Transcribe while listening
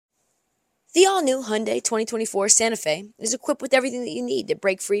The all-new Hyundai 2024 Santa Fe is equipped with everything that you need to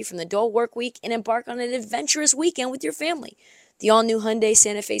break free from the dull work week and embark on an adventurous weekend with your family. The all-new Hyundai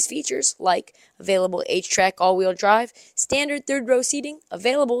Santa Fe's features, like available H-Track all-wheel drive, standard third-row seating,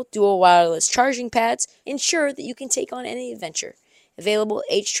 available dual wireless charging pads, ensure that you can take on any adventure. Available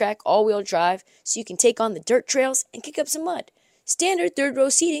H-Track all-wheel drive so you can take on the dirt trails and kick up some mud. Standard third-row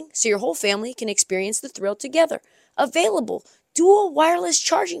seating so your whole family can experience the thrill together. Available dual wireless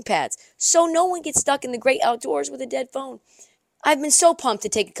charging pads so no one gets stuck in the great outdoors with a dead phone. I've been so pumped to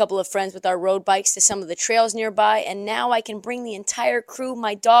take a couple of friends with our road bikes to some of the trails nearby, and now I can bring the entire crew,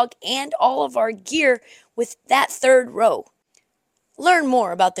 my dog, and all of our gear with that third row. Learn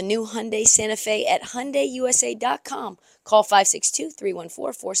more about the new Hyundai Santa Fe at HyundaiUSA.com. Call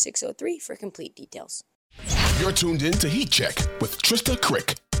 562-314-4603 for complete details. You're tuned in to Heat Check with Trista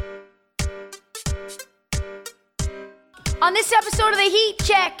Crick. On this episode of the Heat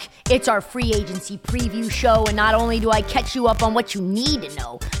Check, it's our free agency preview show, and not only do I catch you up on what you need to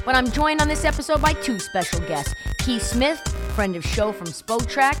know, but I'm joined on this episode by two special guests. Keith Smith, friend of show from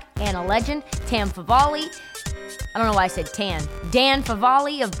Spotrac, and a legend, Tam Favale. I don't know why I said Tan. Dan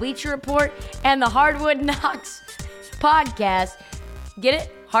Favale of Bleacher Report and the Hardwood Knocks podcast. Get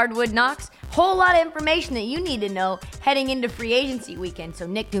it? Hardwood Knocks? Whole lot of information that you need to know heading into free agency weekend. So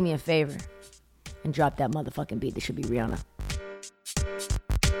Nick, do me a favor and drop that motherfucking beat. This should be Rihanna.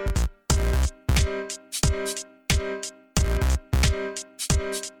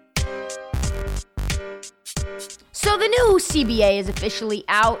 So the new CBA is officially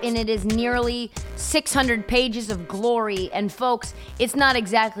out, and it is nearly 600 pages of glory. And folks, it's not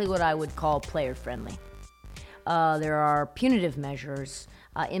exactly what I would call player-friendly. There are punitive measures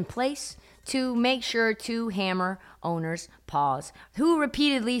in place to make sure to hammer owners' paws who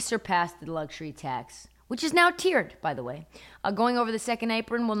repeatedly surpassed the luxury tax, which is now tiered, by the way. Going over the second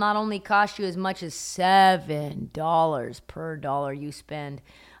apron will not only cost you as much as $7 per dollar you spend.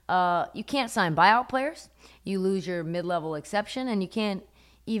 You can't sign buyout players. You lose your mid-level exception, and you can't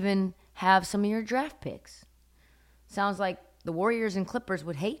even have some of your draft picks. Sounds like the Warriors and Clippers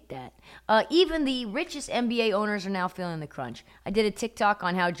would hate that. Even the richest NBA owners are now feeling the crunch. I did a TikTok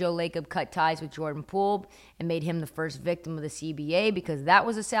on how Joe Lacob cut ties with Jordan Poole and made him the first victim of the CBA because that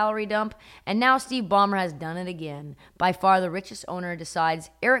was a salary dump. And now Steve Ballmer has done it again. By far the richest owner decides,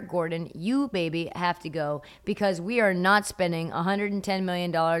 Eric Gordon, you baby have to go because we are not spending $110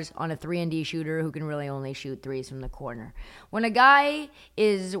 million on a 3-and-D shooter who can really only shoot threes from the corner. When a guy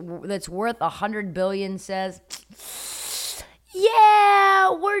that's worth $100 billion says,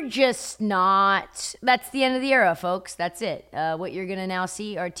 yeah, we're just not. That's the end of the era, folks. That's it. What you're going to now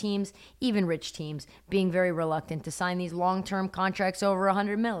see are teams, even rich teams, being very reluctant to sign these long-term contracts over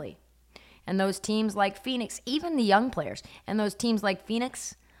 $100 million. And those teams like Phoenix, even the young players, and those teams like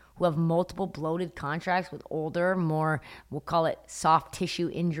Phoenix who have multiple bloated contracts with older, more, we'll call it soft tissue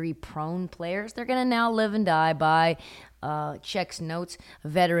injury-prone players, they're going to now live and die by checks, notes,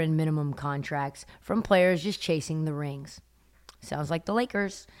 veteran minimum contracts from players just chasing the rings. Sounds like the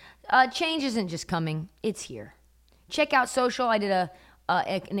Lakers. Change isn't just coming, it's here. Check out Social. I did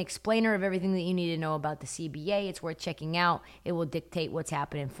an explainer of everything that you need to know about the CBA. It's worth checking out. It will dictate what's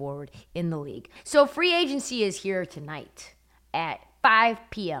happening forward in the league. So free agency is here tonight at 5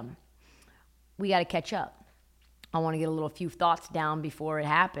 p.m. We got to catch up. I want to get a few thoughts down before it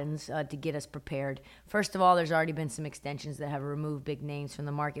happens to get us prepared. First of all, there's already been some extensions that have removed big names from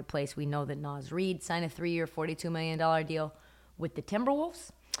the marketplace. We know that Naz Reid signed a 3-year, $42 million deal with the Timberwolves.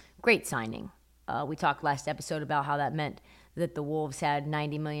 Great signing. We talked last episode about how that meant that the Wolves had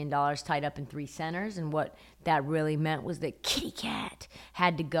 $90 million tied up in 3 centers, and what that really meant was that Kitty Cat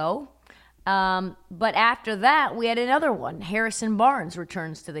had to go. But after that, we had another one. Harrison Barnes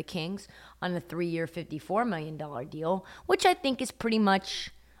returns to the Kings on a 3-year, $54 million deal, which I think is pretty much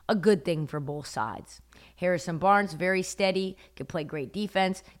a good thing for both sides. Harrison Barnes, very steady, can play great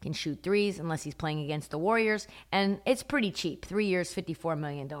defense, can shoot threes unless he's playing against the Warriors, and it's pretty cheap. 3 years, $54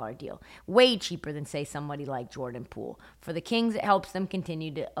 million deal. Way cheaper than, say, somebody like Jordan Poole. For the Kings, it helps them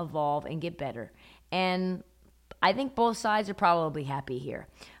continue to evolve and get better. And I think both sides are probably happy here.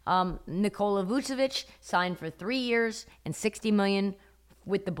 Nikola Vucevic signed for 3 years and $60 million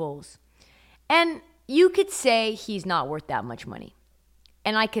with the Bulls. And you could say he's not worth that much money.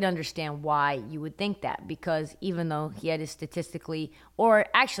 And I could understand why you would think that, because even though he had his statistically, or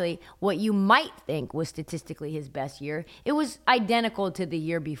actually what you might think was statistically his best year, it was identical to the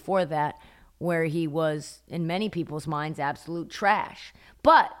year before that, where he was, in many people's minds, absolute trash.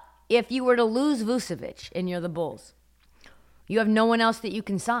 But if you were to lose Vucevic and you're the Bulls, you have no one else that you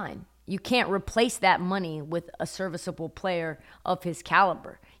can sign. You can't replace that money with a serviceable player of his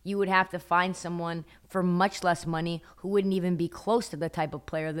caliber. You would have to find someone for much less money who wouldn't even be close to the type of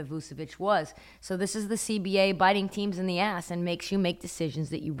player that Vucevic was. So this is the CBA biting teams in the ass and makes you make decisions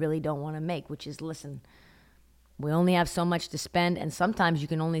that you really don't want to make, which is, listen, we only have so much to spend, and sometimes you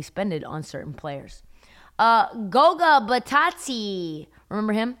can only spend it on certain players. Goga Batazzi.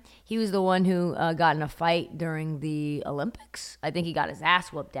 Remember him? He was the one who got in a fight during the Olympics. I think he got his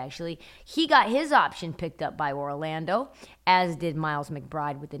ass whooped, actually. He got his option picked up by Orlando, as did Miles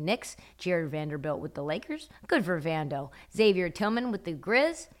McBride with the Knicks, Jared Vanderbilt with the Lakers. Good for Vando. Xavier Tillman with the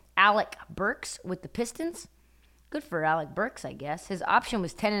Grizz, Alec Burks with the Pistons. Good for Alec Burks, I guess. His option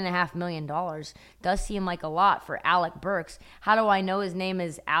was $10.5 million. Does seem like a lot for Alec Burks. How do I know his name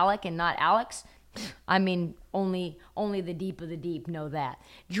is Alec and not Alex? I mean, only the deep of the deep know that.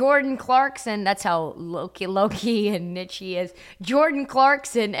 Jordan Clarkson, that's how low-key and niche he is. Jordan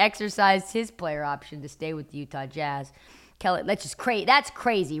Clarkson exercised his player option to stay with the Utah Jazz. Kelly, that's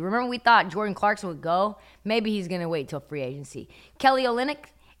crazy. Remember we thought Jordan Clarkson would go? Maybe he's going to wait till free agency. Kelly Olynyk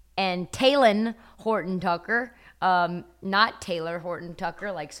and Talen Horton-Tucker, not Taylor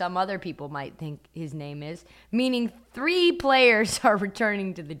Horton-Tucker like some other people might think his name is, meaning 3 players are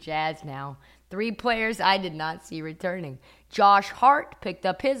returning to the Jazz now. 3 players I did not see returning. Josh Hart picked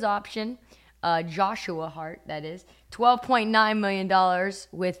up his option. Joshua Hart, that is. $12.9 million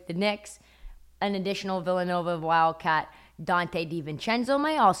with the Knicks. An additional Villanova Wildcat, Dante DiVincenzo,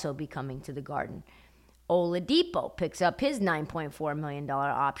 may also be coming to the Garden. Oladipo picks up his $9.4 million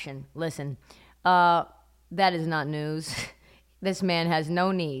option. Listen, that is not news. This man has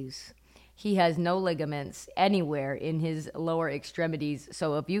no knees. He has no ligaments anywhere in his lower extremities.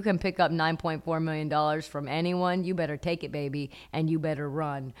 So if you can pick up $9.4 million from anyone, you better take it, baby, and you better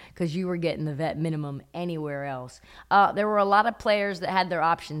run, because you were getting the vet minimum anywhere else. There were a lot of players that had their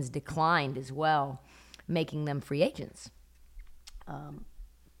options declined as well, making them free agents.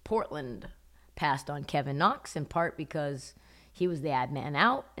 Portland passed on Kevin Knox in part because he was the odd man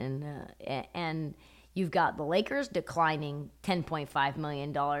out, and you've got the Lakers declining $10.5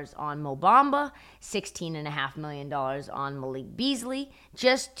 million on Mo Bamba, $16.5 million on Malik Beasley.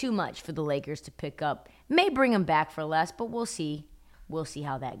 Just too much for the Lakers to pick up. May bring him back for less, but we'll see. We'll see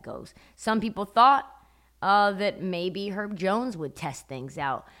how that goes. Some people thought that maybe Herb Jones would test things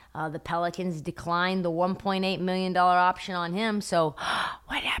out. The Pelicans declined the $1.8 million option on him, so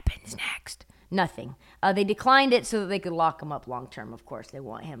what happens next? Nothing. They declined it so that they could lock him up long term. Of course, they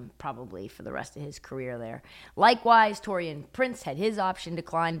want him probably for the rest of his career there. Likewise, Taurean Prince had his option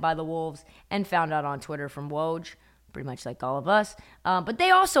declined by the Wolves and found out on Twitter from Woj, pretty much like all of us. But they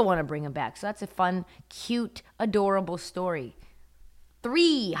also want to bring him back. So that's a fun, cute, adorable story.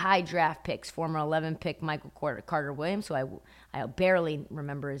 3 high draft picks. Former 11 pick Michael Carter Williams, who I barely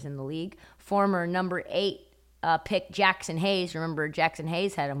remember is in the league. Former number 8 pick Jackson Hayes. Remember, Jackson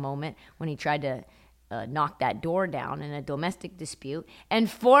Hayes had a moment when he tried to knock that door down in a domestic dispute. And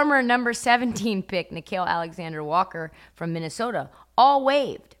former number 17 pick Nickeil Alexander-Walker from Minnesota, all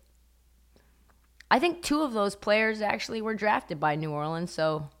waived. I think 2 of those players actually were drafted by New Orleans,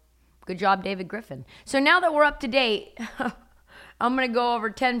 so good job, David Griffin. So now that we're up to date, I'm going to go over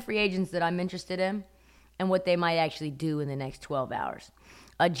 10 free agents that I'm interested in and what they might actually do in the next 12 hours.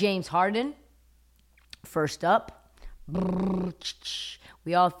 James Harden, first up.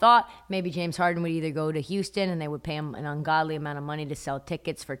 We all thought maybe James Harden would either go to Houston and they would pay him an ungodly amount of money to sell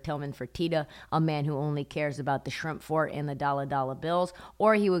tickets for Tillman Fertitta, a man who only cares about the shrimp fort and the dollar bills,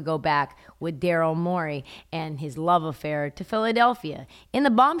 or he would go back with Daryl Morey and his love affair to Philadelphia. In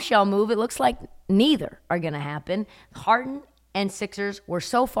the bombshell move, it looks like neither are going to happen. Harden and Sixers were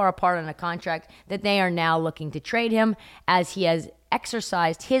so far apart on a contract that they are now looking to trade him as he has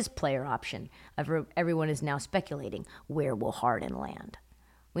exercised his player option. Everyone is now speculating, where will Harden land?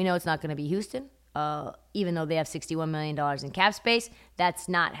 We know it's not going to be Houston. Even though they have $61 million in cap space, that's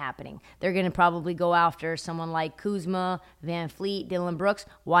not happening. They're going to probably go after someone like Kuzma, Van Fleet, Dylan Brooks.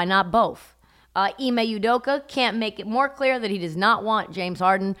 Why not both? Ime Udoka can't make it more clear that he does not want James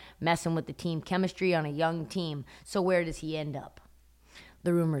Harden messing with the team chemistry on a young team. So where does he end up?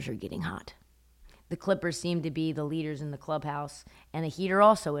 The rumors are getting hot. The Clippers seem to be the leaders in the clubhouse, and the Heat are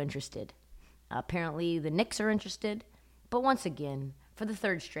also interested. Apparently, the Knicks are interested. But once again, for the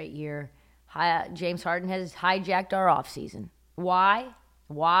 3rd straight year, James Harden has hijacked our offseason. Why?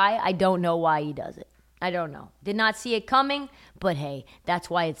 I don't know why he does it. I don't know. Did not see it coming, but hey, that's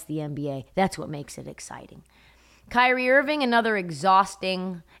why it's the NBA. That's what makes it exciting. Kyrie Irving, another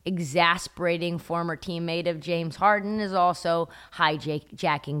exhausting, exasperating former teammate of James Harden, is also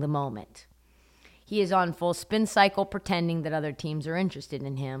hijacking the moment. He is on full spin cycle pretending that other teams are interested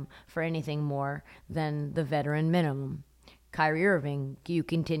in him for anything more than the veteran minimum. Kyrie Irving, you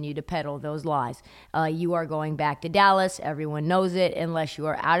continue to peddle those lies. You are going back to Dallas. Everyone knows it, unless you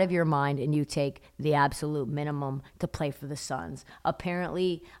are out of your mind and you take the absolute minimum to play for the Suns.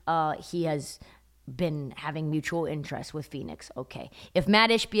 Apparently, he has been having mutual interest with Phoenix. Okay. If Matt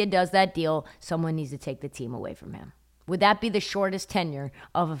Ishbia does that deal, someone needs to take the team away from him. Would that be the shortest tenure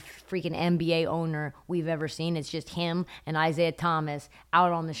of a freaking NBA owner we've ever seen? It's just him and Isaiah Thomas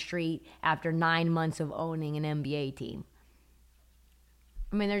out on the street after 9 months of owning an NBA team.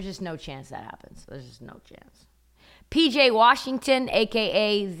 I mean, there's just no chance that happens. There's just no chance. PJ Washington,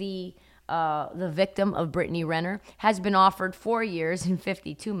 a.k.a. the victim of Brittany Renner, has been offered 4 years and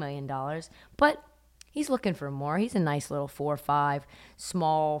 $52 million, but he's looking for more. He's a nice little 4-5,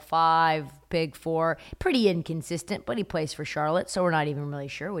 small 5, big 4. Pretty inconsistent, but he plays for Charlotte, so we're not even really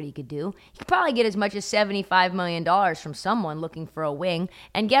sure what he could do. He could probably get as much as $75 million from someone looking for a wing,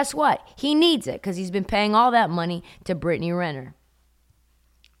 and guess what? He needs it because he's been paying all that money to Brittany Renner.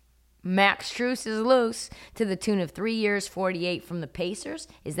 Max Strus is loose to the tune of 3 years, 48 from the Pacers.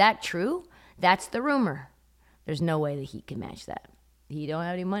 Is that true? That's the rumor. There's no way the Heat can match that. The Heat don't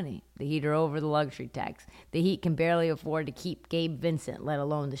have any money. The Heat are over the luxury tax. The Heat can barely afford to keep Gabe Vincent, let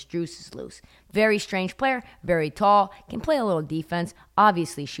alone the Strus is loose. Very strange player, very tall, can play a little defense,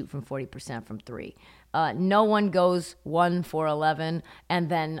 obviously shoot from 40% from 3. No one goes 1 for 11 and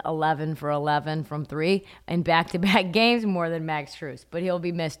then 11 for 11 from 3 in back-to-back games more than Max Strus. But he'll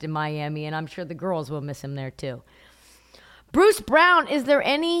be missed in Miami, and I'm sure the girls will miss him there too. Bruce Brown, is there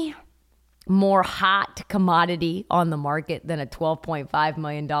any more hot commodity on the market than a $12.5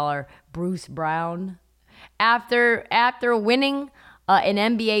 million Bruce Brown? After winning an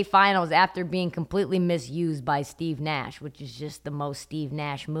NBA Finals, after being completely misused by Steve Nash, which is just the most Steve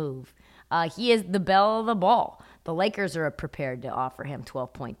Nash move, he is the belle of the ball. The Lakers are prepared to offer him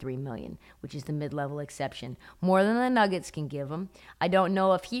 $12.3 million, which is the mid-level exception, more than the Nuggets can give him. I don't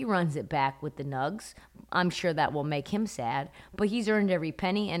know if he runs it back with the Nugs. I'm sure that will make him sad, but he's earned every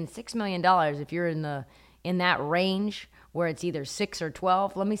penny. And $6 million, if you're in that range where it's either 6 or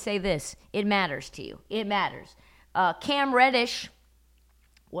 12, let me say this: it matters to you. It matters. Cam Reddish.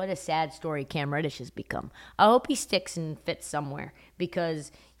 What a sad story Cam Reddish has become. I hope he sticks and fits somewhere,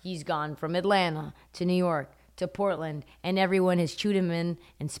 because he's gone from Atlanta to New York to Portland, and everyone has chewed him in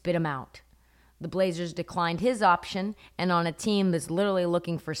and spit him out. The Blazers declined his option, and on a team that's literally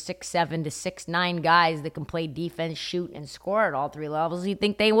looking for 6'7" to 6'9" guys that can play defense, shoot, and score at all 3 levels, you'd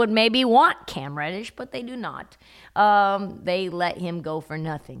think they would maybe want Cam Reddish, but they do not. They let him go for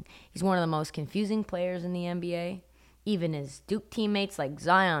nothing. He's one of the most confusing players in the NBA. Even his Duke teammates like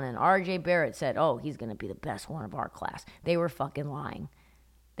Zion and R.J. Barrett said, oh, he's going to be the best one of our class. They were fucking lying.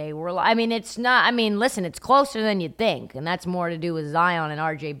 Listen, it's closer than you'd think, and that's more to do with Zion and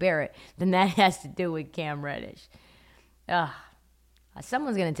R.J. Barrett than that has to do with Cam Reddish.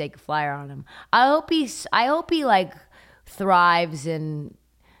 Someone's going to take a flyer on him. I hope he like thrives in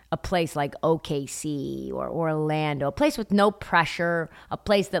a place like OKC or Orlando, a place with no pressure, a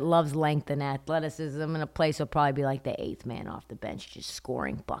place that loves length and athleticism, and a place will probably be like the 8th man off the bench, just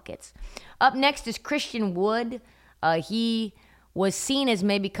scoring buckets. Up next is Christian Wood. He was seen as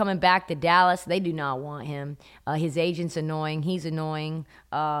maybe coming back to Dallas. They do not want him. His agent's annoying. He's annoying.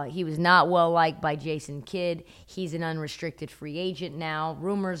 He was not well liked by Jason Kidd. He's an unrestricted free agent now.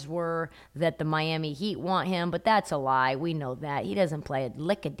 Rumors were that the Miami Heat want him, but that's a lie. We know that. He doesn't play a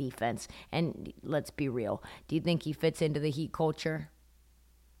lick of defense. And let's be real. Do you think he fits into the Heat culture?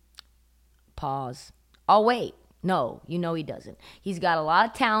 Pause. Oh, wait. No, you know he doesn't. He's got a lot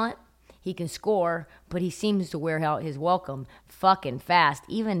of talent. He can score, but he seems to wear out his welcome fucking fast.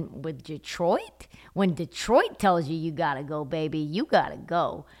 Even with Detroit, when Detroit tells you you gotta go, baby, you gotta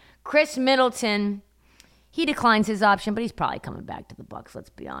go. Chris Middleton, he declines his option, but he's probably coming back to the Bucks. Let's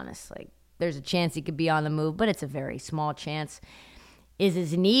be honest. Like, there's a chance he could be on the move, but it's a very small chance. Is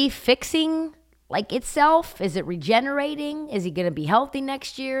his knee fixing like itself? Is it regenerating? Is he gonna be healthy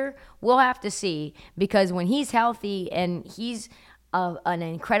next year? We'll have to see, because when he's healthy and he's an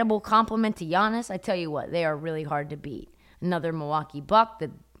incredible compliment to Giannis, I tell you what, they are really hard to beat. Another Milwaukee Buck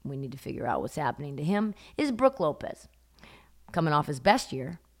that we need to figure out what's happening to him is Brook Lopez. Coming off his best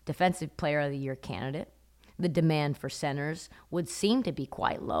year, Defensive Player of the Year candidate. The demand for centers would seem to be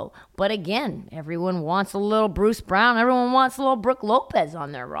quite low. But again, everyone wants a little Bruce Brown. Everyone wants a little Brook Lopez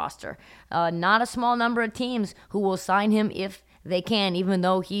on their roster. Not a small number of teams who will sign him if they can, even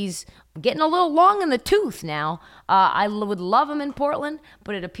though he's getting a little long in the tooth now. I would love him in Portland,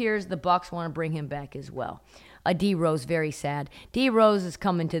 but it appears the Bucks want to bring him back as well. D Rose, very sad. D Rose is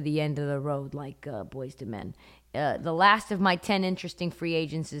coming to the end of the road like Boys to Men. The last of my 10 interesting free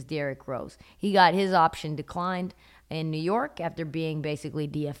agents is Derrick Rose. He got his option declined, in New York after being basically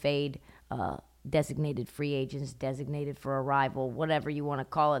DFA'd, designated free agents, designated for arrival, whatever you want to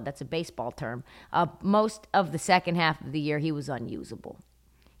call it. That's a baseball term. Most of the second half of the year, he was unusable.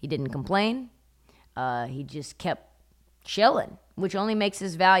 He didn't complain. He just kept chilling, which only makes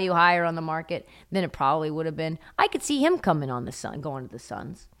his value higher on the market than it probably would have been. I could see him coming on the Sun, going to the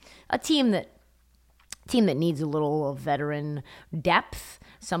Suns, a team that needs a little veteran depth,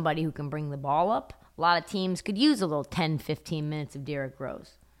 somebody who can bring the ball up. A lot of teams could use a little 10, 15 minutes of Derrick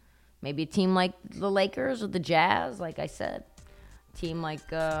Rose. Maybe a team like the Lakers or the Jazz, like I said. A team like,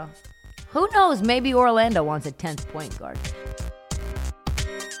 who knows, maybe Orlando wants a 10th point guard.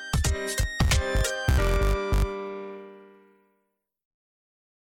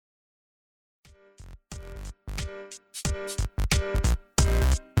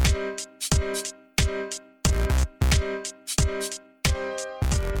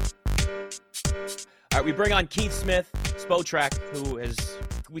 All right, we bring on Keith Smith, Spotrac,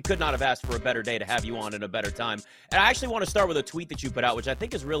 we could not have asked for a better day to have you on at a better time. And I actually want to start with a tweet that you put out, which I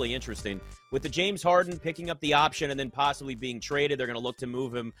think is really interesting. With the James Harden picking up the option and then possibly being traded, they're going to look to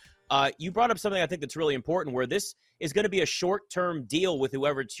move him. You brought up something I think that's really important, where this is going to be a short-term deal with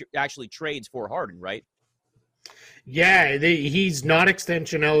whoever actually trades for Harden, right? Yeah, he's not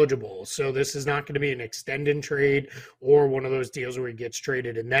extension eligible, so this is not going to be an extend and trade or one of those deals where he gets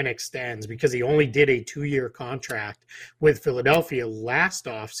traded and then extends, because he only did a 2-year contract with Philadelphia last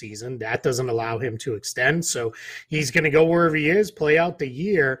offseason. That doesn't allow him to extend, so he's going to go wherever he is, play out the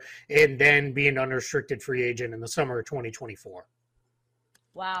year, and then be an unrestricted free agent in the summer of 2024.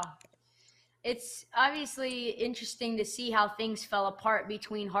 Wow. It's obviously interesting to see how things fell apart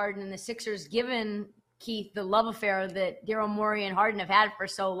between Harden and the Sixers, given Keith, the love affair that Daryl Morey and Harden have had for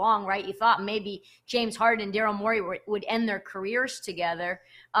so long, right? You thought maybe James Harden and Daryl Morey would end their careers together.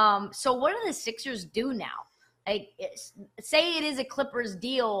 So what do the Sixers do now? Like, say it is a Clippers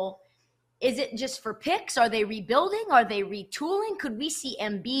deal. Is it just for picks? Are they rebuilding? Are they retooling? Could we see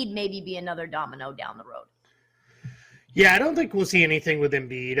Embiid maybe be another domino down the road? Yeah, I don't think we'll see anything with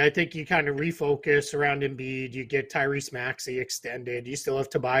Embiid. I think you kind of refocus around Embiid. You get Tyrese Maxey extended. You still have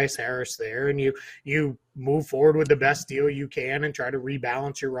Tobias Harris there, and you move forward with the best deal you can and try to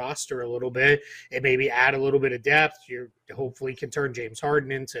rebalance your roster a little bit and maybe add a little bit of depth. You hopefully can turn James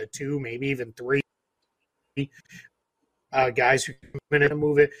Harden into 2, maybe even 3 guys who can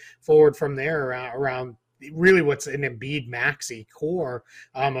move it forward from there around really what's an Embiid Maxey core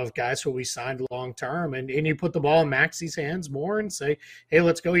of guys who we signed long term, and you put the ball in Maxey's hands more and say, hey,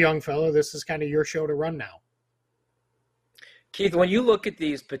 let's go, young fella. This is kind of your show to run now. Keith, when you look at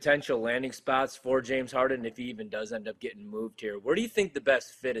these potential landing spots for James Harden, if he even does end up getting moved here, where do you think the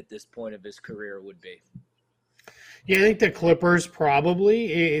best fit at this point of his career would be? Yeah, I think the Clippers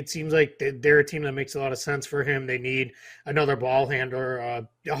probably. It seems like they're a team that makes a lot of sense for him. They need another ball handler.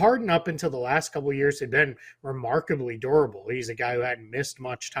 Harden, up until the last couple of years, had been remarkably durable. He's a guy who hadn't missed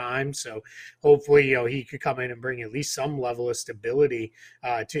much time, so hopefully, he could come in and bring at least some level of stability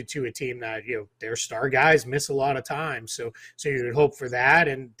to a team that their star guys miss a lot of time. So you would hope for that,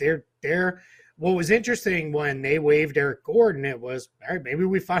 and they're. What was interesting when they waived Eric Gordon, it was, all right, maybe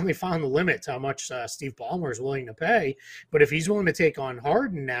we finally found the limit to how much Steve Ballmer is willing to pay. But if he's willing to take on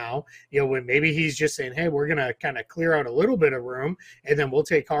Harden now, when maybe he's just saying, hey, we're going to kind of clear out a little bit of room, and then we'll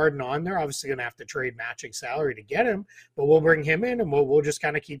take Harden on. They're obviously going to have to trade matching salary to get him, but we'll bring him in, and we'll just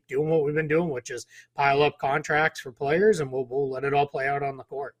kind of keep doing what we've been doing, which is pile up contracts for players, and we'll let it all play out on the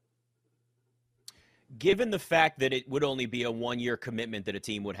court. Given the fact that it would only be a 1-year commitment that a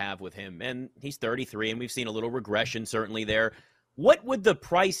team would have with him, and he's 33, and we've seen a little regression certainly there, what would the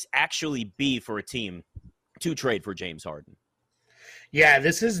price actually be for a team to trade for James Harden? Yeah,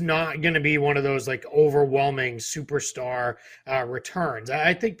 this is not going to be one of those like overwhelming superstar returns.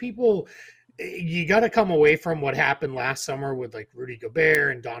 I think you got to come away from what happened last summer with like Rudy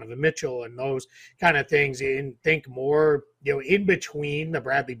Gobert and Donovan Mitchell and those kind of things, and think more, in between the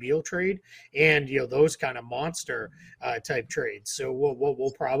Bradley Beal trade and, those kind of monster type trades. So what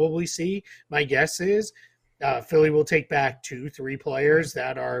we'll probably see, my guess is, Philly will take back 2-3 players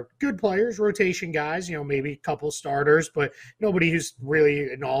that are good players, rotation guys, maybe a couple starters, but nobody who's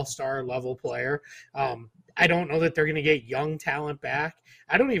really an all-star level player. I don't know that they're going to get young talent back.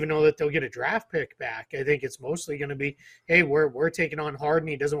 I don't even know that they'll get a draft pick back. I think it's mostly going to be, hey, we're taking on Harden.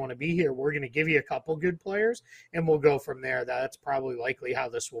 He doesn't want to be here. We're going to give you a couple good players, and we'll go from there. That's probably likely how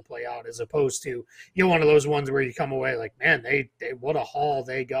this will play out, as opposed to, one of those ones where you come away like, man, they what a haul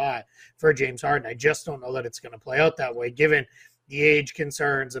they got for James Harden. I just don't know that it's going to play out that way, given the age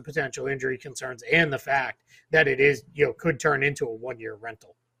concerns, the potential injury concerns, and the fact that it is, could turn into a 1-year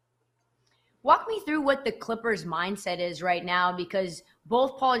rental. Walk me through what the Clippers' mindset is right now, because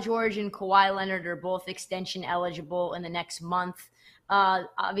both Paul George and Kawhi Leonard are both extension eligible in the next month.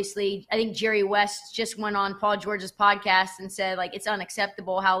 Obviously, I think Jerry West just went on Paul George's podcast and said, like, it's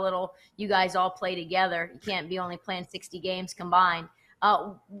unacceptable how little you guys all play together. You can't be only playing 60 games combined.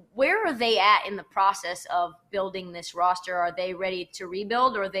 Where are they at in the process of building this roster? Are they ready to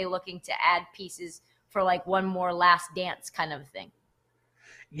rebuild, or are they looking to add pieces for like one more last dance kind of thing?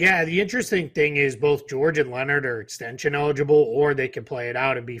 Yeah, the interesting thing is both George and Leonard are extension eligible, or they can play it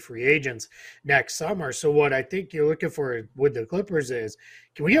out and be free agents next summer. So what I think you're looking for with the Clippers is,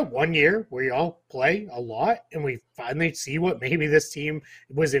 can we have 1 year where you all play a lot and we finally see what maybe this team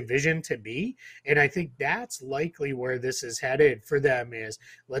was envisioned to be? And I think that's likely where this is headed for them is,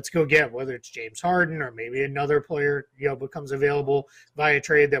 let's go get, whether it's James Harden or maybe another player, becomes available via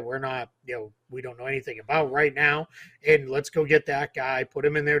trade that we're not, we don't know anything about right now. And let's go get that guy, put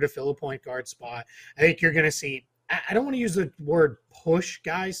him in there to fill a point guard spot. I think you're going to see, I don't want to use the word push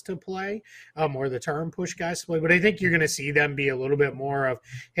guys to play, or the term push guys to play, but I think you're going to see them be a little bit more of,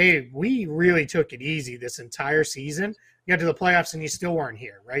 hey, we really took it easy this entire season. You got to the playoffs and you still weren't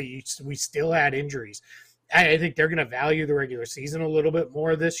here, right? We still had injuries. I think they're going to value the regular season a little bit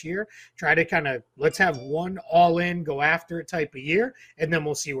more this year. Try to kind of, let's have one all-in, go after it type of year, and then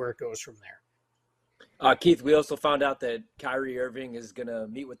we'll see where it goes from there. Keith, we also found out that Kyrie Irving is going to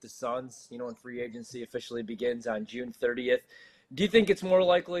meet with the Suns, when free agency officially begins on June 30th. Do you think it's more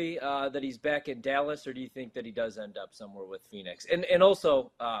likely that he's back in Dallas, or do you think that he does end up somewhere with Phoenix? And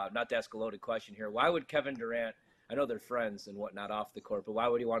also, not to ask a loaded question here, why would Kevin Durant, I know they're friends and whatnot off the court, but why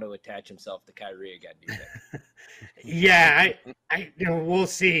would he want to attach himself to Kyrie again, do you think? Yeah, I we'll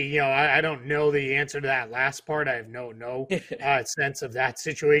see. I don't know the answer to that last part. I have no sense of that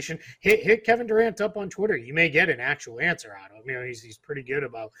situation. Hit Kevin Durant up on Twitter. You may get an actual answer out of him. He's pretty good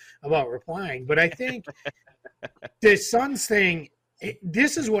about replying. But I think the Suns thing,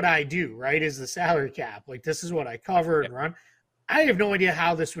 this is what I do, right, is the salary cap. Like, this is what I cover and run. I have no idea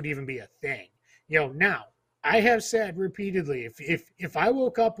how this would even be a thing. Now, I have said repeatedly, if I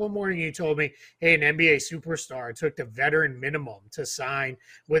woke up one morning and you told me, hey, an NBA superstar took the veteran minimum to sign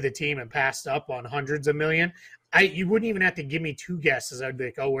with a team and passed up on hundreds of million, you wouldn't even have to give me two guesses. I'd be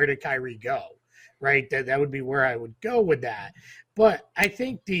like, oh, where did Kyrie go? Right? That would be where I would go with that. But I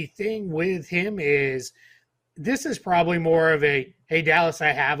think the thing with him is, this is probably more of a, hey, Dallas, I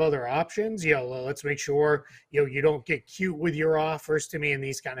have other options. Let's make sure, you don't get cute with your offers to me and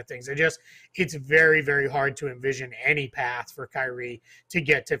these kind of things. It's very, very hard to envision any path for Kyrie to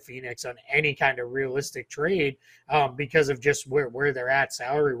get to Phoenix on any kind of realistic trade because of just where they're at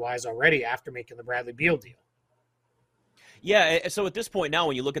salary-wise already after making the Bradley Beal deal. Yeah, so at this point now,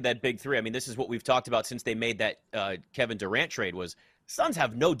 when you look at that big three, I mean, this is what we've talked about since they made that Kevin Durant trade was Suns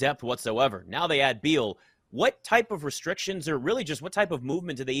have no depth whatsoever. Now they add Beal. What type of restrictions, or really just what type of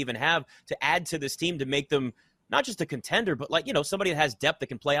movement do they even have to add to this team to make them not just a contender, but like, somebody that has depth that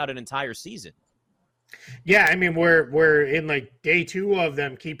can play out an entire season? Yeah, I mean, we're in like day 2 of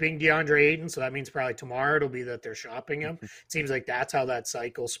them keeping DeAndre Ayton, so that means probably tomorrow it'll be that they're shopping him. It seems like that's how that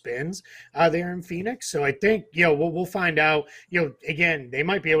cycle spins there in Phoenix. So I think, we'll find out. Again, they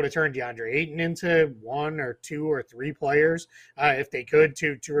might be able to turn DeAndre Ayton into 1 or 2 or 3 players if they could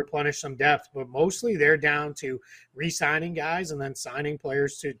to replenish some depth, but mostly they're down to re-signing guys and then signing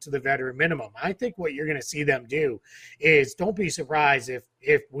players to the veteran minimum. I think what you're going to see them do is, don't be surprised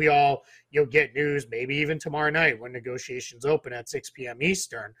if we all get news, maybe even tomorrow night when negotiations open at 6 p.m.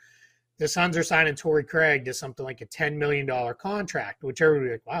 Eastern, the Suns are signing Torrey Craig to something like a $10 million contract, which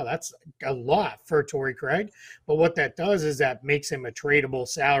everybody like, wow, that's a lot for Torrey Craig. But what that does is that makes him a tradable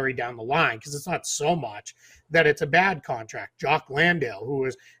salary down the line, because it's not so much that it's a bad contract. Jock Landale, who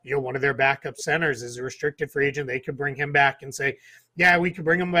is one of their backup centers, is a restricted free agent. They could bring him back and say, yeah, we could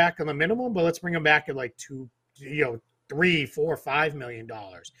bring him back on the minimum, but let's bring him back at like $3, $4, $5 million.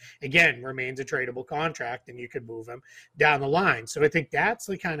 Again, remains a tradable contract, and you could move him down the line. So I think that's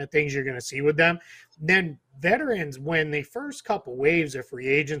the kind of things you're going to see with them. Then veterans, when the first couple waves of free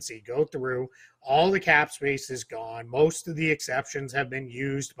agency go through, all the cap space is gone. Most of the exceptions have been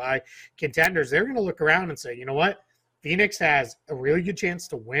used by contenders. They're going to look around and say, you know what? Phoenix has a really good chance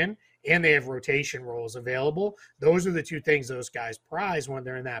to win, and they have rotation roles available. Those are the two things those guys prize when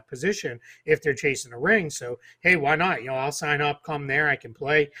they're in that position if they're chasing a ring. So, hey, why not? I'll sign up, come there. I can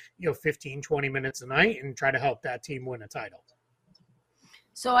play, 15, 20 minutes a night and try to help that team win a title.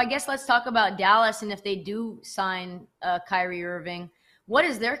 So I guess let's talk about Dallas, and if they do sign Kyrie Irving, what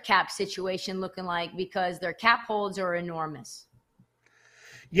is their cap situation looking like? Because their cap holds are enormous.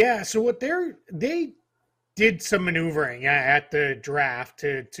 Yeah, so what they did some maneuvering at the draft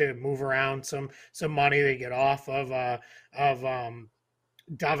to move around some money they get off of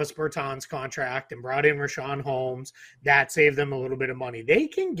Davis Bertans' contract and brought in Rashawn Holmes. That saved them a little bit of money. They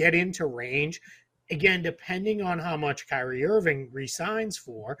can get into range, again, depending on how much Kyrie Irving resigns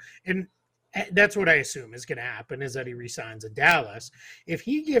for. And that's what I assume is going to happen, is that he resigns in Dallas. If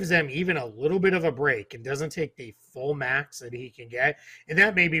he gives them even a little bit of a break and doesn't take the full max that he can get, and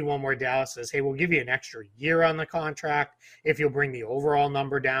that may be one where Dallas says, hey, we'll give you an extra year on the contract if you'll bring the overall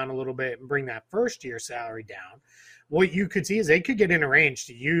number down a little bit and bring that first year salary down. What you could see is they could get in a range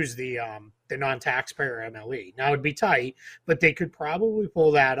to use the non-taxpayer MLE. Now, it'd be tight, but they could probably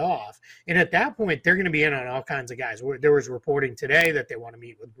pull that off. And at that point, they're going to be in on all kinds of guys. There was reporting today that they want to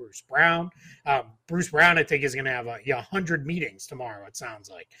meet with Bruce Brown. Bruce Brown, I think, is going to have 100 meetings tomorrow, it sounds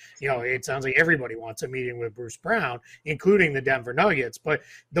like. It sounds like everybody wants a meeting with Bruce Brown, including the Denver Nuggets. But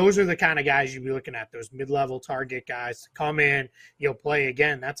those are the kind of guys you'd be looking at, those mid-level target guys to come in, play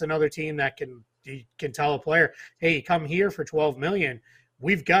again. That's another team that you can tell a player, hey, come here for $12 million.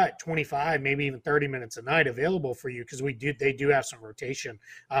 We've got 25, maybe even 30 minutes a night available for you, because they do have some rotation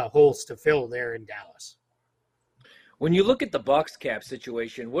holes to fill there in Dallas. When you look at the Bucks cap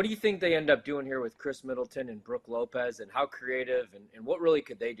situation, what do you think they end up doing here with Chris Middleton and Brook Lopez, and how creative and what really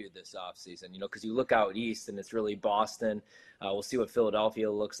could they do this offseason? Because you look out east and it's really Boston. We'll see what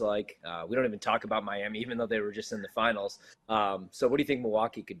Philadelphia looks like. We don't even talk about Miami, even though they were just in the finals. So what do you think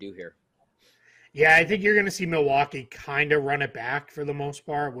Milwaukee could do here? Yeah, I think you're going to see Milwaukee kind of run it back for the most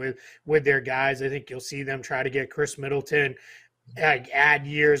part with their guys. I think you'll see them try to get Chris Middleton, add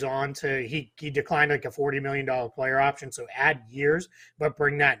years on to he declined like a $40 million player option, so add years, but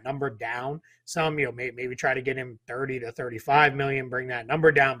bring that number down some. Maybe try to get him 30 to 35 million, bring that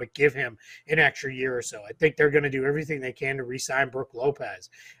number down, but give him an extra year or so. I think they're going to do everything they can to re-sign Brook Lopez.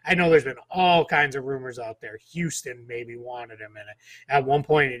 I know there's been all kinds of rumors out there. Houston maybe wanted him, and at one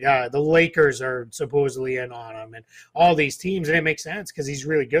point the Lakers are supposedly in on him, and all these teams, and it makes sense because he's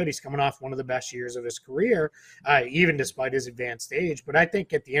really good. He's coming off one of the best years of his career, even despite his advanced age. But I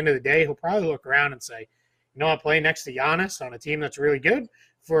think at the end of the day, he'll probably look around and say, I play next to Giannis on a team that's really good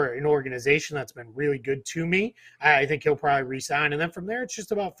for an organization that's been really good to me. I think he'll probably re-sign. And then from there, it's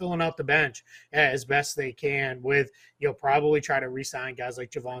just about filling out the bench as best they can with, probably try to re-sign guys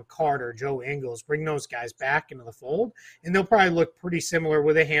like Javon Carter, Joe Ingles, bring those guys back into the fold. And they'll probably look pretty similar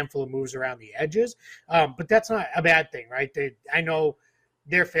with a handful of moves around the edges. But that's not a bad thing, right? I know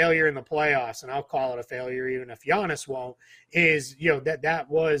their failure in the playoffs, and I'll call it a failure even if Giannis won't, is, that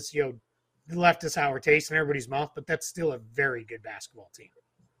was, left a sour taste in everybody's mouth, but that's still a very good basketball team.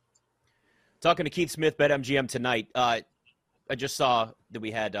 Talking to Keith Smith, BetMGM tonight. I just saw that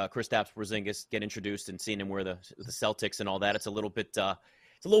we had Kristaps Porzingis get introduced and seeing him wear the Celtics and all that. It's a little bit, it's a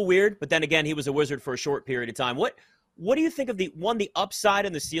little weird, but then again, he was a Wizard for a short period of time. What do you think of the upside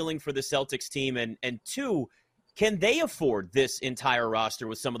and the ceiling for the Celtics team, and two, can they afford this entire roster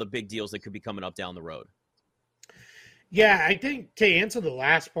with some of the big deals that could be coming up down the road? Yeah, I think to answer the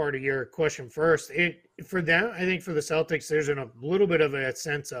last part of your question first, for them, I think for the Celtics, there's a little bit of a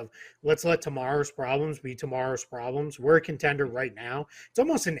sense of let's let tomorrow's problems be tomorrow's problems. We're a contender right now. It's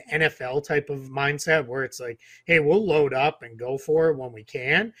almost an NFL type of mindset where it's like, hey, we'll load up and go for it when we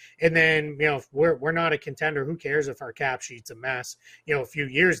can. And then, if we're not a contender, who cares if our cap sheet's a mess? A few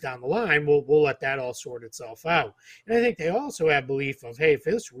years down the line, we'll let that all sort itself out. And I think they also have belief of, hey, if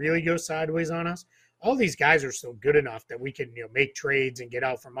this really goes sideways on us, all these guys are still good enough that we can, make trades and get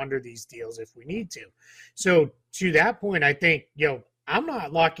out from under these deals if we need to. So to that point, I think, I'm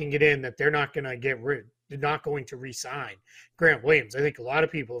not locking it in that they're not going to they're not going to re-sign Grant Williams. I think a lot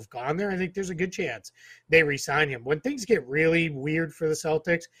of people have gone there. I think there's a good chance they re-sign him. When things get really weird for the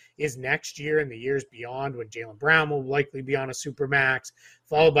Celtics is next year and the years beyond, when Jaylen Brown will likely be on a supermax,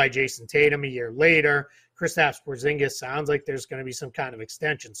 followed by Jason Tatum a year later. Kristaps Porzingis sounds like there's going to be some kind of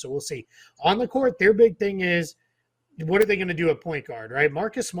extension. So we'll see. On the court, their big thing is, what are they going to do at point guard, right?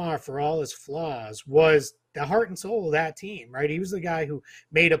 Marcus Smart, for all his flaws, was the heart and soul of that team, right? He was the guy who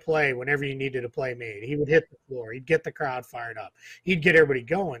made a play whenever you needed a play made. He would hit the floor. He'd get the crowd fired up. He'd get everybody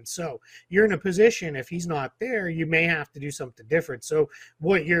going. So you're in a position, if he's not there, you may have to do something different. So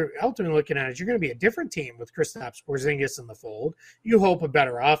what you're ultimately looking at is you're going to be a different team with Kristaps Porzingis in the fold. You hope a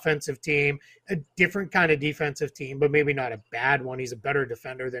better offensive team, a different kind of defensive team, but maybe not a bad one. He's a better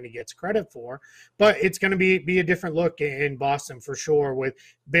defender than he gets credit for. But it's going to be a different look in Boston for sure, with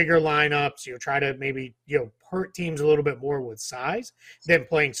bigger lineups. Try to maybe, hurt teams a little bit more with size than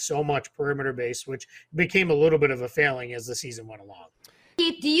playing so much perimeter base, which became a little bit of a failing as the season went along.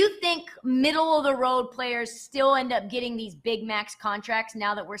 Keith, do you think middle of the road players still end up getting these big max contracts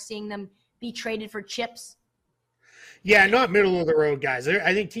now that we're seeing them be traded for chips? Yeah, not middle of the road guys.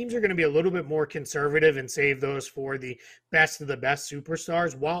 I think teams are going to be a little bit more conservative and save those for the best of the best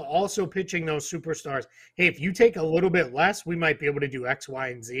superstars while also pitching those superstars. Hey, if you take a little bit less, we might be able to do X, Y,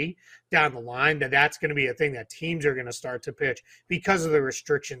 and Z down the line. That's going to be a thing that teams are going to start to pitch because of the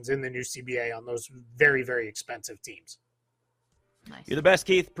restrictions in the new CBA on those very, very expensive teams. Nice. You're the best,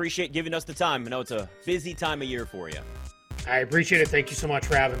 Keith. Appreciate giving us the time. I know it's a busy time of year for you. I appreciate it. Thank you so much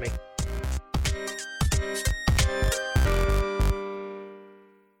for having me.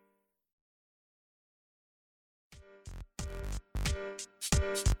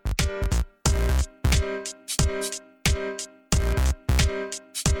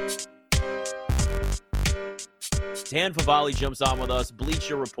 Dan Favale jumps on with us,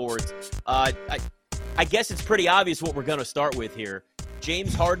 Bleacher Report. I guess it's pretty obvious what we're going to start with here.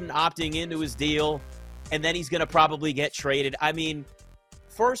 James Harden opting into his deal, and then he's going to probably get traded. I mean,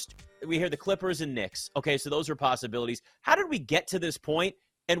 first, we hear the Clippers and Knicks. Okay, so those are possibilities. How did we get to this point,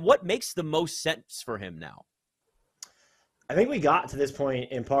 and what makes the most sense for him now? I think we got to this point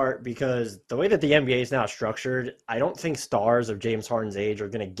in part because the way that the NBA is now structured, I don't think stars of James Harden's age are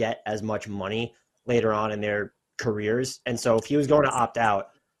going to get as much money later on in their careers. And so if he was going to opt out,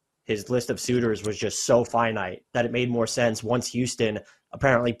 his list of suitors was just so finite that it made more sense once Houston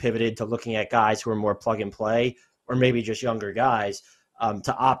apparently pivoted to looking at guys who are more plug and play or maybe just younger guys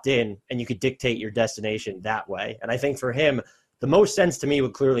to opt in, and you could dictate your destination that way. And I think for him, the most sense to me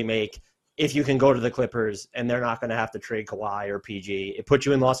would clearly make if you can go to the Clippers and they're not going to have to trade Kawhi or PG. It puts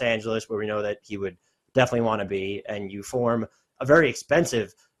you in Los Angeles where we know that he would definitely want to be, and you form a very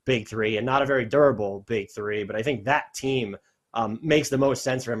expensive big three and not a very durable big three. But I think that team makes the most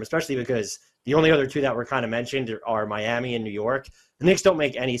sense for him, especially because the only other two that were kind of mentioned are Miami and New York. The Knicks don't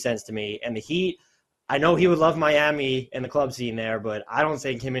make any sense to me. And the Heat, I know he would love Miami and the club scene there, but I don't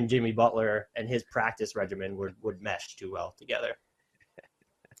think him and Jimmy Butler and his practice regimen would mesh too well together.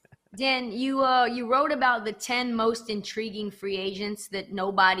 Dan, you wrote about the 10 most intriguing free agents that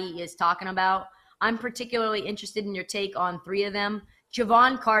nobody is talking about. I'm particularly interested in your take on 3 of them.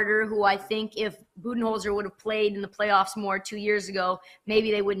 Javon Carter, who I think if Budenholzer would have played in the playoffs more 2 years ago,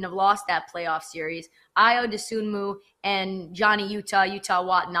 maybe they wouldn't have lost that playoff series. Ayo Dosunmu and Johnny Utah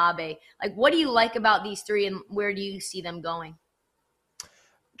Watanabe. Like, what do you like about these 3, and where do you see them going?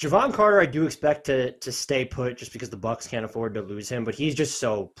 Javon Carter, I do expect to stay put just because the Bucks can't afford to lose him, but he's just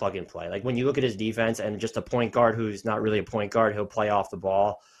so plug and play. Like when you look at his defense and just a point guard who's not really a point guard, he'll play off the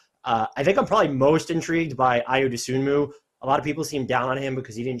ball. I think I'm probably most intrigued by Ayo Dosunmu. A lot of people seem down on him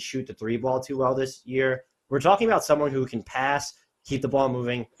because he didn't shoot the 3 ball too well this year. We're talking about someone who can pass, keep the ball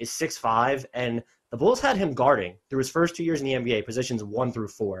moving, is 6'5", and the Bulls had him guarding through his first 2 years in the NBA, positions 1 through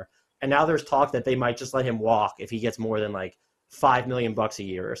 4. And now there's talk that they might just let him walk if he gets more than like $5 million a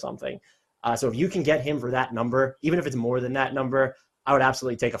year or something. So if you can get him for that number, even if it's more than that number, I would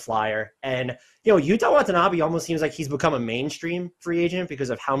absolutely take a flyer. And, Utah Watanabe almost seems like he's become a mainstream free agent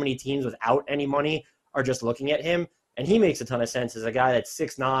because of how many teams without any money are just looking at him. And he makes a ton of sense as a guy that's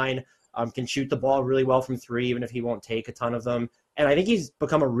 6'9", can shoot the ball really well from 3, even if he won't take a ton of them. And I think he's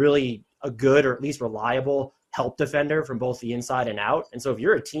become a good or at least reliable help defender from both the inside and out. And so if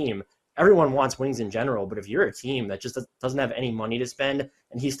you're a team, everyone wants wings in general, but if you're a team that just doesn't have any money to spend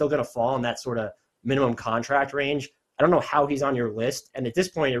and he's still going to fall in that sort of minimum contract range, I don't know how he's on your list. And at this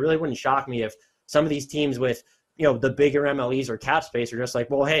point, it really wouldn't shock me if some of these teams with, the bigger MLEs or cap space are just like,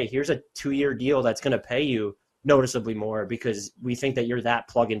 well, hey, here's a 2-year deal that's going to pay you noticeably more because we think that you're that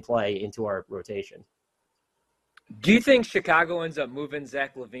plug and play into our rotation. Do you think Chicago ends up moving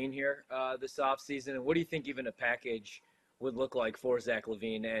Zach LaVine here this offseason? And what do you think even a package would look like for Zach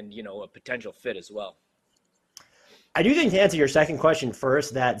LaVine and, a potential fit as well? I do think, to answer your second question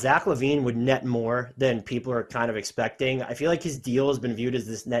first, that Zach LaVine would net more than people are kind of expecting. I feel like his deal has been viewed as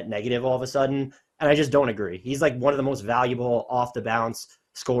this net negative all of a sudden, and I just don't agree. He's like one of the most valuable off-the-bounce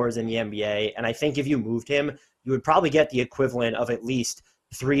scorers in the NBA, and I think if you moved him, you would probably get the equivalent of at least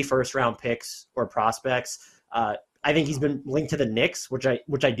 3 first-round picks or prospects. I think he's been linked to the Knicks, which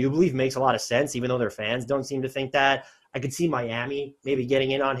I do believe makes a lot of sense, even though their fans don't seem to think that. I could see Miami maybe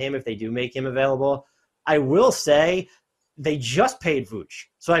getting in on him if they do make him available. I will say they just paid Vooch,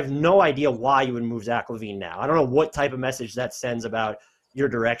 so I have no idea why you would move Zach LaVine now. I don't know what type of message that sends about your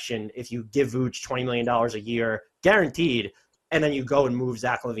direction if you give Vooch $20 million a year, guaranteed, and then you go and move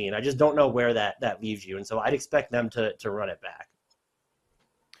Zach LaVine. I just don't know where that leaves you, and so I'd expect them to run it back.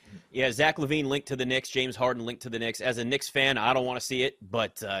 Yeah, Zach LaVine linked to the Knicks, James Harden linked to the Knicks. As a Knicks fan, I don't want to see it,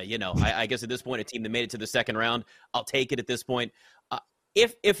 but, I guess at this point, a team that made it to the second round, I'll take it at this point.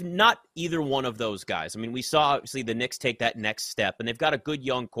 If not either one of those guys, I mean, we saw, obviously, the Knicks take that next step, and they've got a good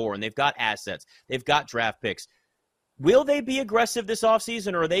young core, and they've got assets. They've got draft picks. Will they be aggressive this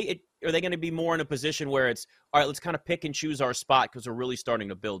offseason, or are they going to be more in a position where it's, all right, let's kind of pick and choose our spot because we're really starting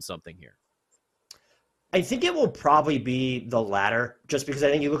to build something here? I think it will probably be the latter, just because I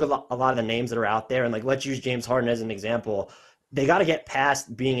think you look at a lot of the names that are out there, and like, let's use James Harden as an example. They got to get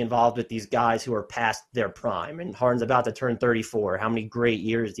past being involved with these guys who are past their prime, and Harden's about to turn 34. How many great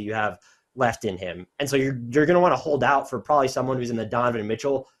years do you have left in him? And so you're going to want to hold out for probably someone who's in the Donovan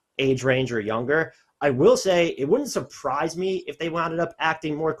Mitchell age range or younger. I will say it wouldn't surprise me if they wound up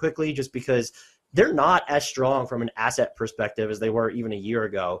acting more quickly, just because they're not as strong from an asset perspective as they were even a year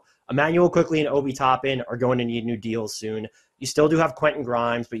ago. Emmanuel Quickly and Obi Toppin are going to need new deals soon. You still do have Quentin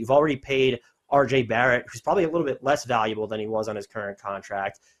Grimes, but you've already paid RJ Barrett, who's probably a little bit less valuable than he was on his current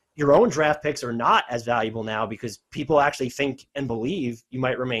contract. Your own draft picks are not as valuable now because people actually think and believe you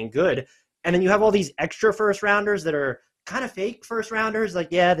might remain good. And then you have all these extra first rounders that are kind of fake first rounders. Like,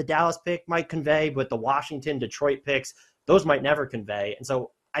 yeah, the Dallas pick might convey, but the Washington, Detroit picks, those might never convey. And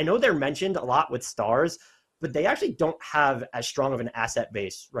so I know they're mentioned a lot with stars, but they actually don't have as strong of an asset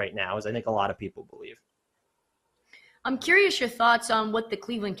base right now as I think a lot of people believe. I'm curious your thoughts on what the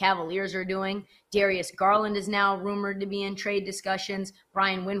Cleveland Cavaliers are doing. Darius Garland is now rumored to be in trade discussions.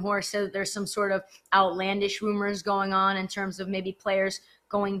 Brian Windhorst said that there's some sort of outlandish rumors going on in terms of maybe players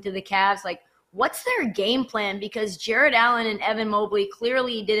going to the Cavs. Like, what's their game plan? Because Jared Allen and Evan Mobley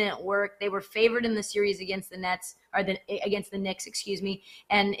clearly didn't work. They were favored in the series against the against the Knicks,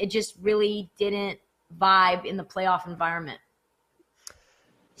 and it just really didn't vibe in the playoff environment.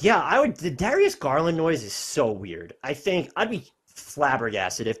 Yeah, the Darius Garland noise is so weird. I think I'd be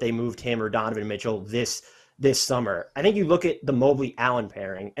flabbergasted if they moved him or Donovan Mitchell this summer. I think you look at the Mobley-Allen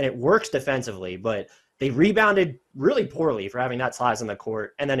pairing, and it works defensively, but they rebounded really poorly for having that size on the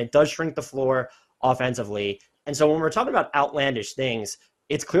court, and then it does shrink the floor offensively. And so when we're talking about outlandish things,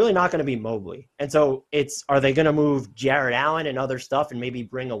 it's clearly not going to be Mobley. And so are they going to move Jared Allen and other stuff and maybe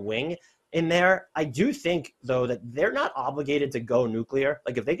bring a wing in there? I do think, though, that they're not obligated to go nuclear.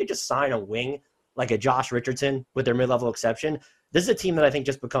 Like, if they could just sign a wing like a Josh Richardson with their mid-level exception, this is a team that I think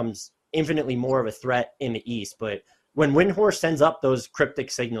just becomes infinitely more of a threat in the East. But when Windhorst sends up those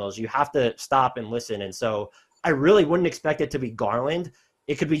cryptic signals, you have to stop and listen. And so I really wouldn't expect it to be Garland.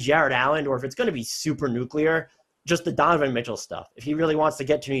 It could be Jared Allen, or if it's going to be super nuclear, just the Donovan Mitchell stuff. If he really wants to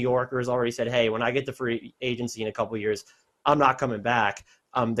get to New York, or has already said, hey, when I get to free agency in a couple of years, I'm not coming back.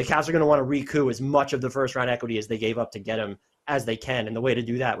 The Cavs are going to want to recoup as much of the first-round equity as they gave up to get him as they can. And the way to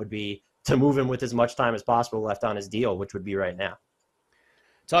do that would be to move him with as much time as possible left on his deal, which would be right now.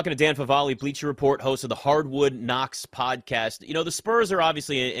 Talking to Dan Favale, Bleacher Report, host of the Hardwood Knocks podcast. You know, the Spurs are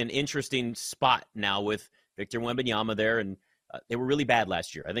obviously an interesting spot now with Victor Wembanyama there, and they were really bad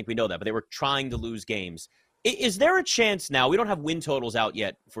last year. I think we know that, but they were trying to lose games. Is there a chance now, we don't have win totals out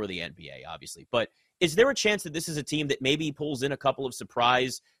yet for the NBA, obviously, but is there a chance that this is a team that maybe pulls in a couple of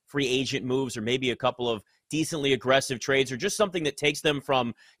surprise free agent moves, or maybe a couple of decently aggressive trades, or just something that takes them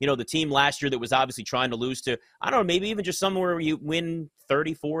from, you know, the team last year that was obviously trying to lose to, I don't know, maybe even just somewhere where you win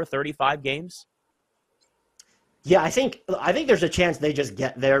 34, 35 games? Yeah, I think there's a chance they just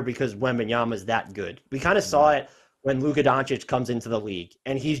get there because Wembanyama is that good. We kind of saw it when Luka Doncic comes into the league,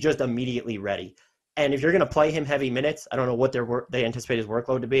 and he's just immediately ready. And if you're going to play him heavy minutes, I don't know what they anticipate his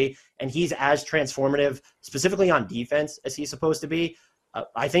workload to be, and he's as transformative, specifically on defense, as he's supposed to be,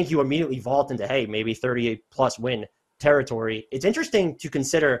 I think you immediately vault into, hey, maybe 38-plus win territory. It's interesting to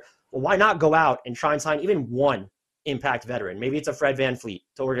consider, well, why not go out and try and sign even one impact veteran? Maybe it's a Fred VanVleet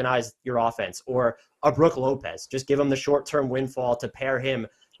to organize your offense, or a Brook Lopez. Just give him the short-term windfall to pair him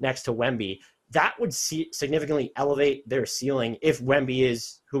next to Wemby. That would significantly elevate their ceiling if Wemby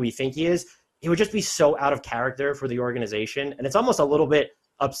is who we think he is. It would just be so out of character for the organization. And it's almost a little bit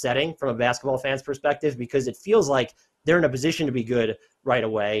upsetting from a basketball fan's perspective, because it feels like they're in a position to be good right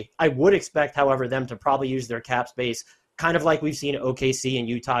away. I would expect, however, them to probably use their cap space kind of like we've seen OKC and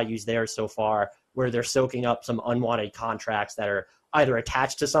Utah use theirs so far, where they're soaking up some unwanted contracts that are either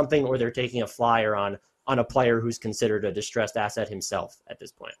attached to something, or they're taking a flyer on a player who's considered a distressed asset himself at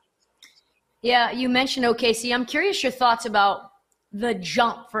this point. Yeah, you mentioned OKC. I'm curious your thoughts about the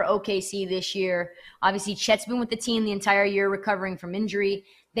jump for OKC this year. Obviously, Chet's been with the team the entire year, recovering from injury.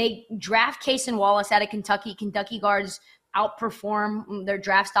 They draft Cason Wallace out of Kentucky. Kentucky guards outperform their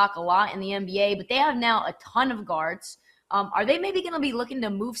draft stock a lot in the NBA, but they have now a ton of guards. Are they maybe going to be looking to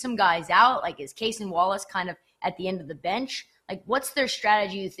move some guys out? Like, is Cason Wallace kind of at the end of the bench? Like, what's their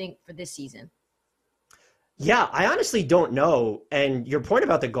strategy, you think, for this season? Yeah, I honestly don't know. And your point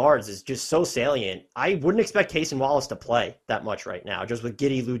about the guards is just so salient. I wouldn't expect Cason Wallace to play that much right now, just with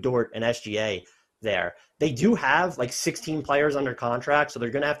Giddey, Lou Dort, and SGA there. They do have like 16 players under contract, so they're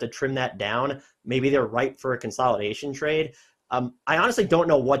going to have to trim that down. Maybe they're ripe for a consolidation trade. I honestly don't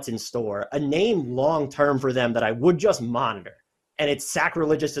know what's in store. A name long-term for them that I would just monitor, and it's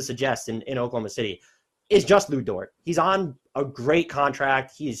sacrilegious to suggest in Oklahoma City, is just Lou Dort. He's on a great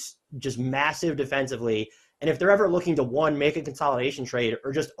contract. He's just massive defensively. And if they're ever looking to, one, make a consolidation trade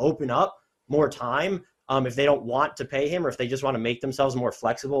or just open up more time, if they don't want to pay him or if they just want to make themselves more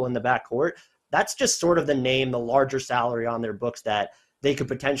flexible in the backcourt, that's just sort of the name, the larger salary on their books that they could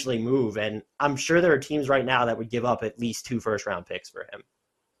potentially move. And I'm sure there are teams right now that would give up at least 2 first-round picks for him.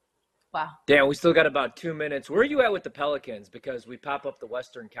 Wow. Dan, we still got about 2 minutes. Where are you at with the Pelicans? Because we pop up the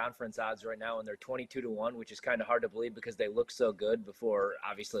Western Conference odds right now, and they're 22-1, which is kind of hard to believe because they look so good before,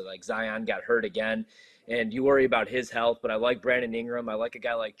 obviously, like Zion got hurt again. And you worry about his health, but I like Brandon Ingram. I like a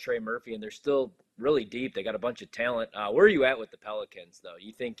guy like Trey Murphy, and they're still really deep. They got a bunch of talent. Where are you at with the Pelicans, though?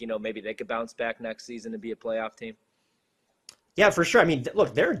 You think, maybe they could bounce back next season and be a playoff team? Yeah, for sure. I mean,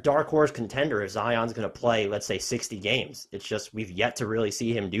 look, they're a dark horse contender if Zion's going to play, let's say, 60 games. It's just we've yet to really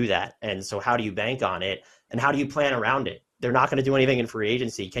see him do that. And so how do you bank on it? And how do you plan around it? They're not going to do anything in free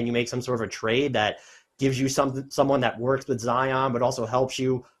agency. Can you make some sort of a trade that gives you someone that works with Zion but also helps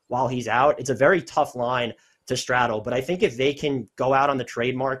you while he's out? It's a very tough line to straddle. But I think if they can go out on the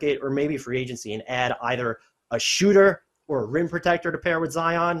trade market or maybe free agency and add either a shooter or a rim protector to pair with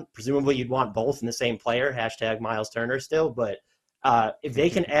Zion, presumably you'd want both in the same player, hashtag Miles Turner still, but if they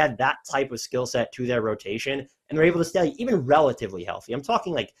can add that type of skill set to their rotation and they're able to stay even relatively healthy, I'm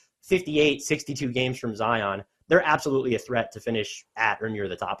talking like 58, 62 games from Zion, they're absolutely a threat to finish at or near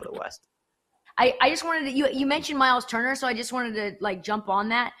the top of the West. I just wanted to, you mentioned Miles Turner, so I just wanted to jump on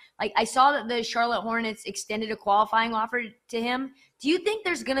that. I saw that the Charlotte Hornets extended a qualifying offer to him. Do you think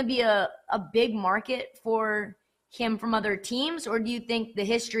there's going to be a big market for him from other teams, or do you think the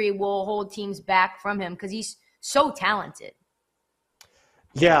history will hold teams back from him because he's so talented?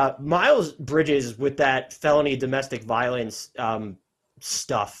 Yeah, Miles Bridges with that felony domestic violence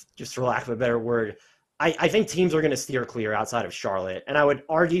stuff, just for lack of a better word, I think teams are going to steer clear outside of Charlotte. And I would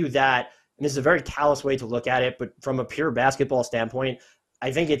argue that, and this is a very callous way to look at it, but from a pure basketball standpoint,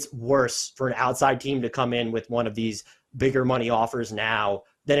 I think it's worse for an outside team to come in with one of these bigger money offers now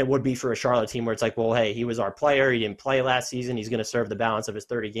than it would be for a Charlotte team where it's like, well, hey, he was our player. He didn't play last season. He's going to serve the balance of his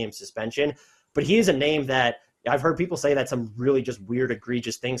 30-game suspension. But he is a name that I've heard people say that some really just weird,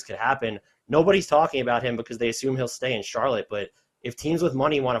 egregious things could happen. Nobody's talking about him because they assume he'll stay in Charlotte. But if teams with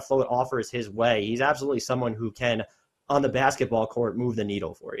money want to float offers his way, he's absolutely someone who can, on the basketball court, move the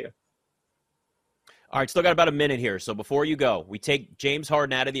needle for you. All right, still got about a minute here. So before you go, we take James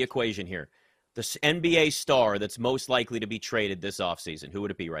Harden out of the equation here. The NBA star that's most likely to be traded this offseason, who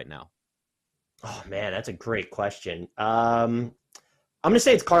would it be right now? Oh, man, that's a great question. I'm going to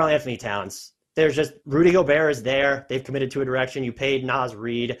say it's Karl Anthony Towns. There's just Rudy Gobert is there. They've committed to a direction. You paid Naz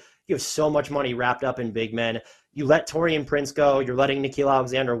Reid. You have so much money wrapped up in big men. You let Taurean Prince go. You're letting Nickeil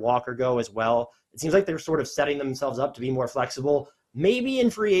Alexander-Walker go as well. It seems like they're sort of setting themselves up to be more flexible, maybe in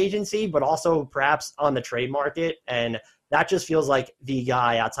free agency, but also perhaps on the trade market. And that just feels like the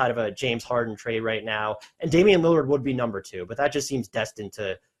guy outside of a James Harden trade right now. And Damian Lillard would be number 2, but that just seems destined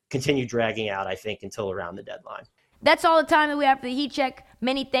to continue dragging out, I think, until around the deadline. That's all the time that we have for the Heat Check.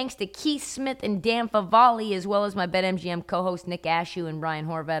 Many thanks to Keith Smith and Dan Favale, as well as my BetMGM co-host Nick Ashew and Ryan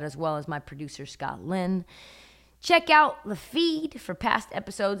Horvat, as well as my producer Scott Lynn. Check out the feed for past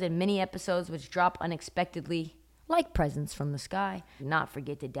episodes and mini episodes which drop unexpectedly like presents from the sky. Do not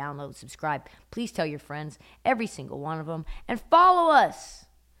forget to download, subscribe. Please tell your friends, every single one of them. And follow us.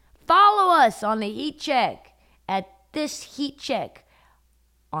 Follow us on the Heat Check at This Heat Check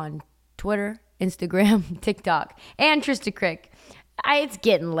on Twitter, Instagram, TikTok, and Trista Crick. It's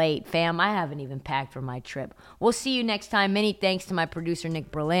getting late, fam. I haven't even packed for my trip. We'll see you next time. Many thanks to my producer,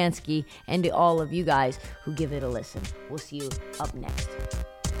 Nick Berlansky, and to all of you guys who give it a listen. We'll see you up next.